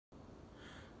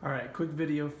Alright, quick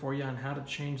video for you on how to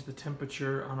change the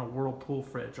temperature on a Whirlpool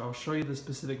fridge. I'll show you the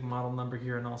specific model number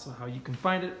here and also how you can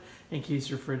find it in case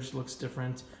your fridge looks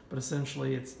different. But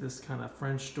essentially it's this kind of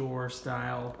French door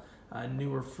style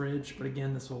newer fridge. But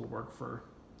again, this will work for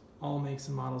all makes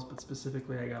and models, but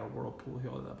specifically I got a Whirlpool here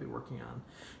that I'll be working on.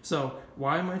 So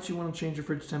why might you want to change your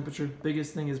fridge temperature?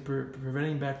 Biggest thing is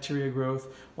preventing bacteria growth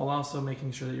while also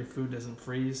making sure that your food doesn't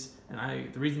freeze.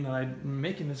 And the reason that I'm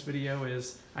making this video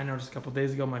is I noticed a couple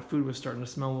days ago my food was starting to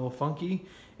smell a little funky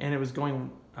and it was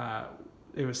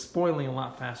spoiling a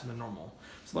lot faster than normal.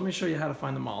 So let me show you how to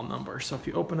find the model number. So if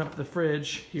you open up the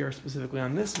fridge here, specifically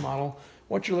on this model,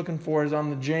 what you're looking for is on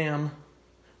the jamb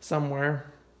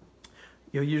somewhere.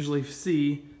 You'll usually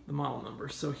see the model number.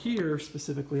 So here,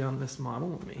 specifically on this model,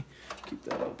 let me keep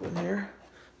that open here.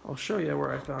 I'll show you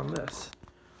where I found this.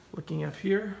 Looking up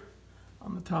here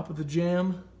on the top of the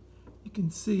jamb, you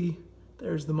can see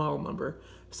there's the model number.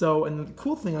 So, and the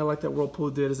cool thing I like that Whirlpool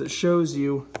did is it shows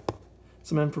you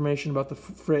some information about the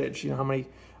fridge. You know, how many,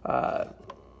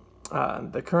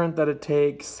 the current that it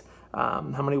takes, how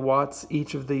many watts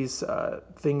each of these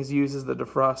things uses, the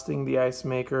defrosting, the ice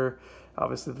maker,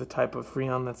 obviously the type of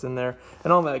Freon that's in there,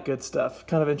 and all that good stuff.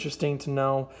 Kind of interesting to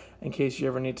know in case you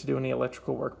ever need to do any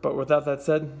electrical work. But without that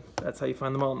said, that's how you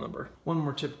find the model number. One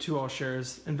more tip too I'll share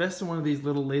is invest in one of these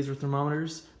little laser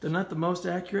thermometers. They're not the most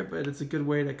accurate, but it's a good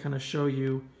way to kind of show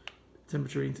you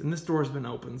temperature readings. And this door has been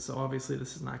open, so obviously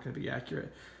this is not going to be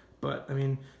accurate. But I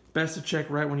mean, best to check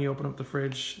right when you open up the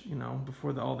fridge, you know,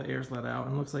 before all the air's let out.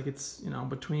 And it looks like it's, you know,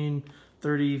 between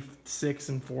 36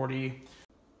 and 40.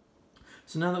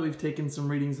 So now that we've taken some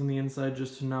readings on the inside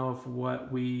just to know if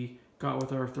what we got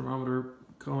with our thermometer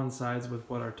coincides with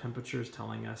what our temperature is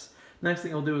telling us. Next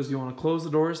thing I'll do is you want to close the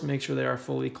doors, make sure they are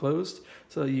fully closed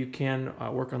so that you can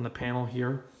work on the panel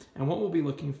here. And what we'll be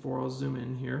looking for, I'll zoom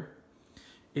in here,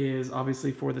 is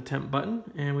obviously for the temp button,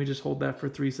 and we just hold that for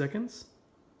 3 seconds.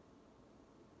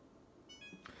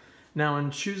 Now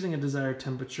in choosing a desired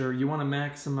temperature, you want to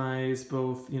maximize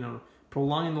both, you know,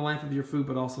 prolonging the life of your food,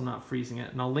 but also not freezing it.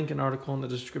 And I'll link an article in the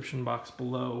description box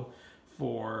below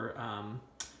for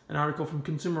an article from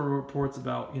Consumer Reports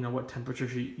about, you know, what temperature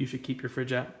you should keep your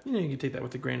fridge at. You know, you can take that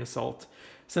with a grain of salt.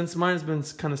 Since mine has been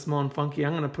kind of smelling funky,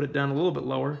 I'm going to put it down a little bit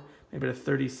lower, maybe to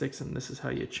 36, and this is how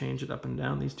you change it up and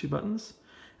down, these two buttons.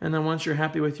 And then once you're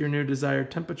happy with your new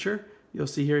desired temperature, you'll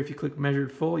see here if you click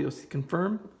measured full, you'll see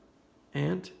confirm,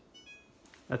 and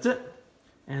that's it.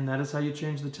 And that is how you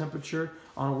change the temperature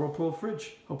on a Whirlpool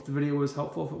fridge. Hope the video was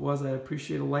helpful. If it was, I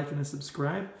appreciate a like and a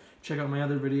subscribe. Check out my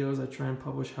other videos. I try and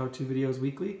publish how-to videos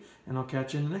weekly, and I'll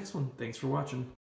catch you in the next one. Thanks for watching.